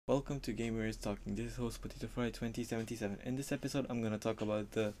Welcome to Gamers Talking. This is host Potato Fry 2077. In this episode, I'm gonna talk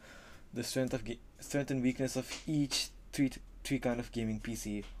about the strength and weakness of each three kind of gaming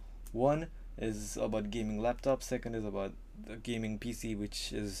PC. One is about gaming laptop. Second is about the gaming PC,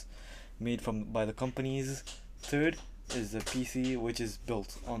 which is made by the companies. Third is the PC which is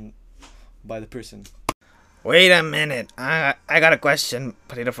built on by the person. Wait a minute. I got a question,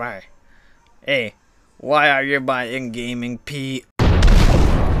 Potato Fry. Hey, why are you buying gaming P?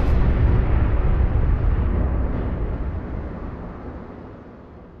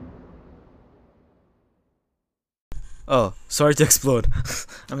 Oh, sorry to explode.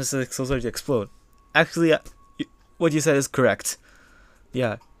 I'm just like, so sorry to explode. Actually, what you said is correct.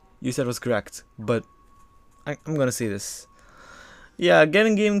 Yeah, you said was correct. But I'm gonna say this. Yeah,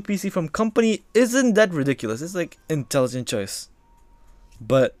 getting gaming PC from company isn't that ridiculous. It's like intelligent choice.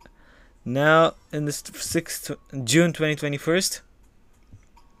 But now in this June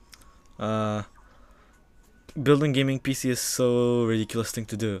 2021, building gaming PC is so ridiculous thing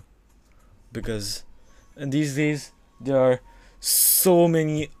to do because in these days there are so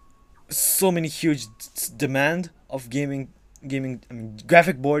many huge demand of gaming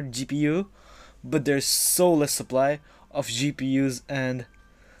graphic board GPU, but there's so less supply of GPUs and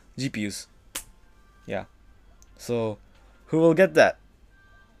GPUs. Yeah. So who will get that?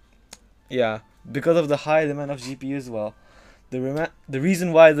 Yeah, because of the high demand of GPUs, well, the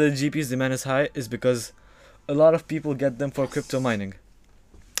reason why the GPU's demand is high is because a lot of people get them for crypto mining,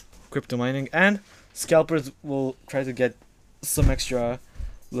 and scalpers will try to get some extra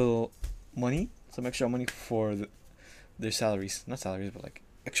money for their salaries, not salaries, but like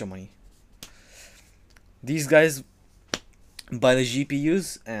extra money. These guys buy the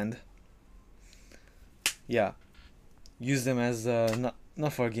GPUs and yeah, use them as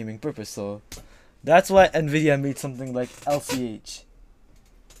not for a gaming purpose. So that's why Nvidia made something like LCH.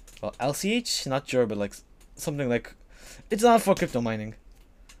 Well, LCH, not sure, but like something like it's not for crypto mining.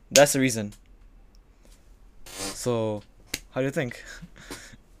 That's the reason. So, how do you think?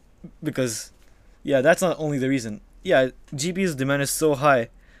 Because, yeah, that's not only the reason. Yeah, GPU's demand is so high.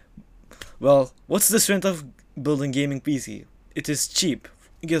 Well, what's the strength of building gaming PC? It is cheap.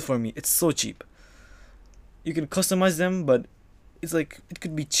 Get for me, it's so cheap. You can customize them, but it's like it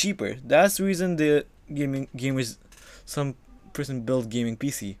could be cheaper. That's the reason the some person build gaming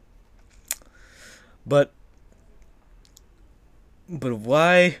PC. But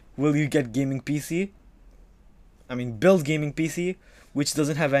why will you get gaming PC? I mean, build gaming PC, which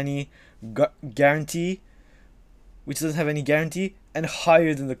doesn't have any guarantee, and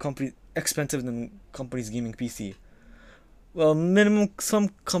higher than the company, expensive than company's gaming PC. Well, minimum some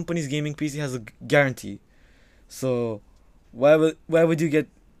company's gaming PC has a guarantee, so why would you get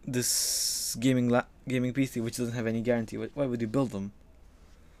this gaming PC which doesn't have any guarantee? Why would you build them?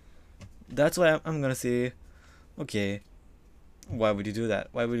 That's why I'm gonna say, okay, why would you do that?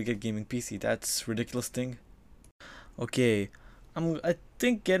 Why would you get gaming PC? That's ridiculous thing. Okay, I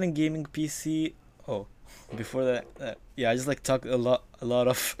think getting gaming PC. Oh, before that, yeah, I just like talk a lot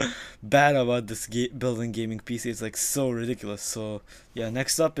of bad about this building gaming PC. It's like so ridiculous. So yeah,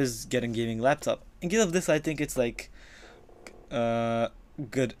 next up is getting gaming laptop. In case of this, I think it's like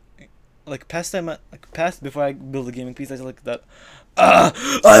good. Like past before I build a gaming PC, I just like that.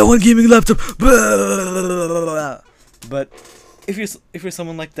 I want gaming laptop. But if you're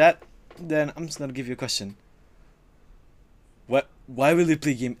someone like that, then I'm just gonna give you a question. Why will you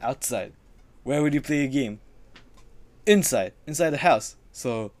play a game outside? Where would you play a game? Inside the house.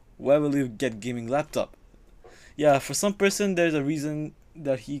 So why will you get gaming laptop? Yeah, for some person there's a reason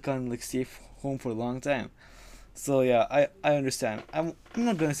that he can't like stay home for a long time. So yeah, I understand. I'm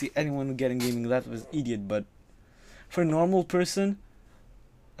not gonna see anyone getting gaming laptop as idiot, but for a normal person,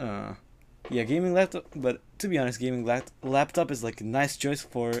 yeah, gaming laptop. But to be honest, gaming laptop is like a nice choice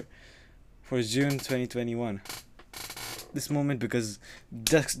for June 2021. This moment, because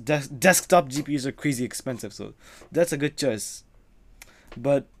desktop GPUs are crazy expensive, so that's a good choice.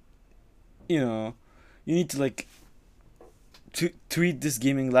 But you need to like treat this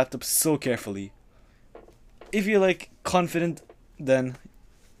gaming laptop so carefully. If you're like confident, then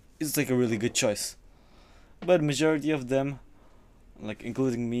it's like a really good choice. But majority of them, like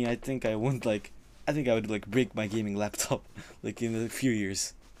including me, I think I would like break my gaming laptop like in a few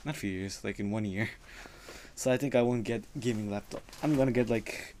years. Not few years, like in 1 year. So I think I won't get gaming laptop. I'm gonna get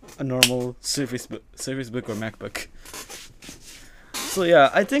like a normal Surface Book or MacBook. So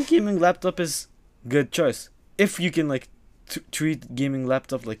yeah, I think gaming laptop is good choice if you can like treat gaming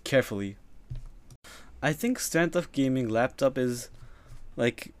laptop like carefully. I think strength of gaming laptop is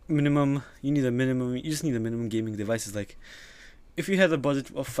like minimum. You just need a minimum gaming devices like if you had a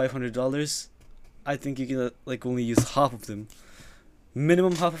budget of $500, I think you can like only use half of them,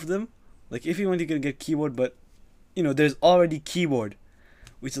 minimum half of them. Like if you want, you can get keyboard, but there's already keyboard,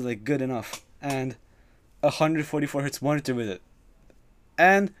 which is like good enough, and 144 hertz monitor with it.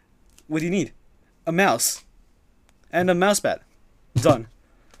 And what do you need? A mouse and a mouse pad. Done.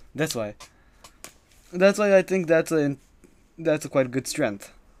 That's why. That's why I think that's a quite good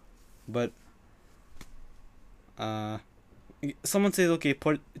strength. But someone says okay,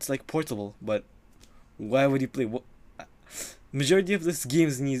 it's like portable, but why would you play? Majority of these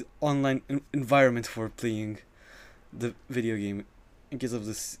games need online environment for playing the video game in case of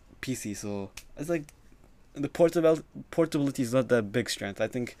this PC. So it's like the portability is not that big strength. I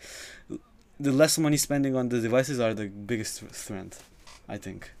think the less money spending on the devices are the biggest strength, I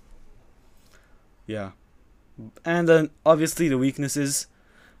think. Yeah. And then obviously the weaknesses,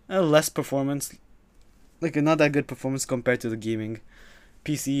 less performance, like not that good performance compared to the gaming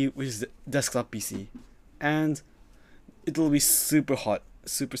PC, which is the desktop PC. And it'll be super hot,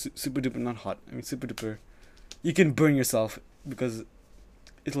 super duper, not hot, I mean super duper. You can burn yourself because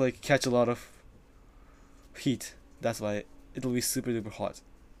it'll like catch a lot of heat. That's why it'll be super duper hot.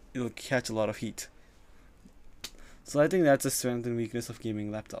 It'll catch a lot of heat. So I think that's a strength and weakness of gaming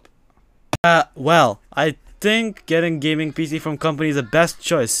laptop. Well, I think getting gaming PC from company is the best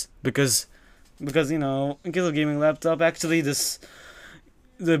choice because in case of gaming laptop, actually it's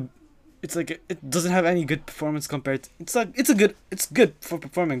like it doesn't have any good performance compared. It's good for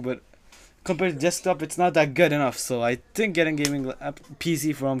performing, but compared to desktop, it's not that good enough. So I think getting gaming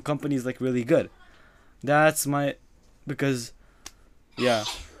PC from company is like really good. That's because yeah,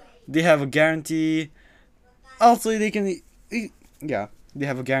 they have a guarantee. Also, they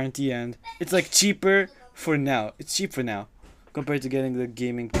have a guarantee, and it's like cheaper for now. It's cheap for now compared to getting the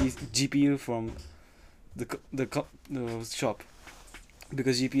gaming GPU from the shop,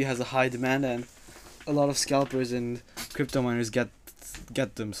 because GPU has a high demand and a lot of scalpers and crypto miners get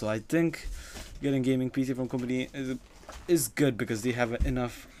them. So I think getting gaming PC from company is good because they have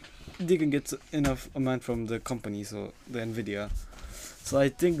enough. They can get enough amount from the company, so the Nvidia. So I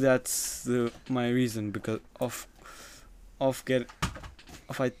think that's my reason because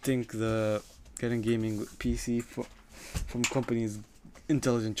I think the getting gaming PC from companies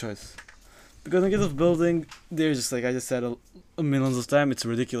intelligent choice. Because in case of building, they're just like I just said a millions of times, it's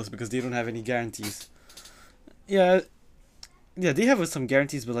ridiculous because they don't have any guarantees. Yeah, they have some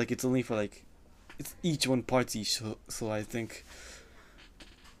guarantees, but like it's only for like it's each one parts each. So I think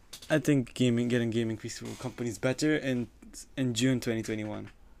getting gaming PC from companies better in June 2021.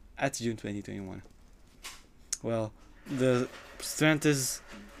 At June 2021. Well, the strength is,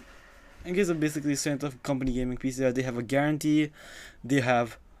 I guess, basically strength of company gaming PC. They have a guarantee. They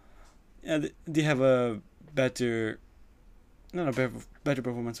have a better, not a better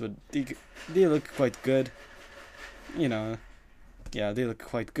performance, but they look quite good. They look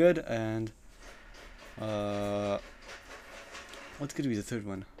quite good. And what could be the third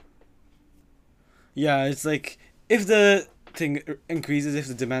one? Yeah, it's like if the thing increases, if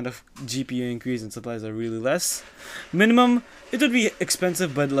the demand of GPU increases and supplies are really less, minimum it would be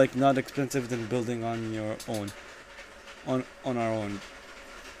expensive, but like not expensive than building on your own, on our own.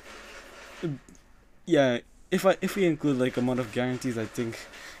 Yeah, if we include like amount of guarantees, I think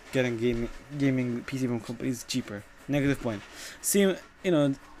getting gaming PC from companies is cheaper. Negative point. See,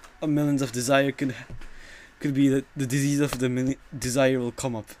 a millions of desire could be the disease of the desire will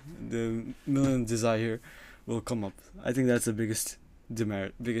come up. The million desire will come up. I think that's the biggest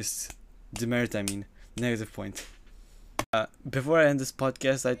demerit. I mean, negative point. Before I end this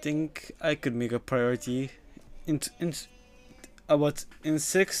podcast, I think I could make a priority in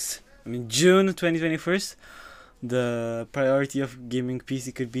June 2021. The priority of gaming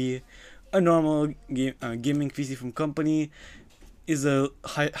PC could be a normal gaming PC from company is the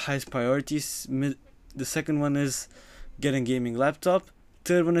highest priorities. The second one is getting gaming laptop.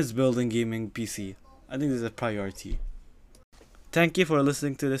 Third one is building gaming PC. I think this is a priority. Thank you for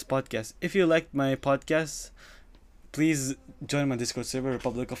listening to this podcast. If you liked my podcast, please join my Discord server,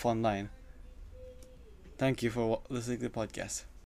 Republic of Online. Thank you for listening to the podcast.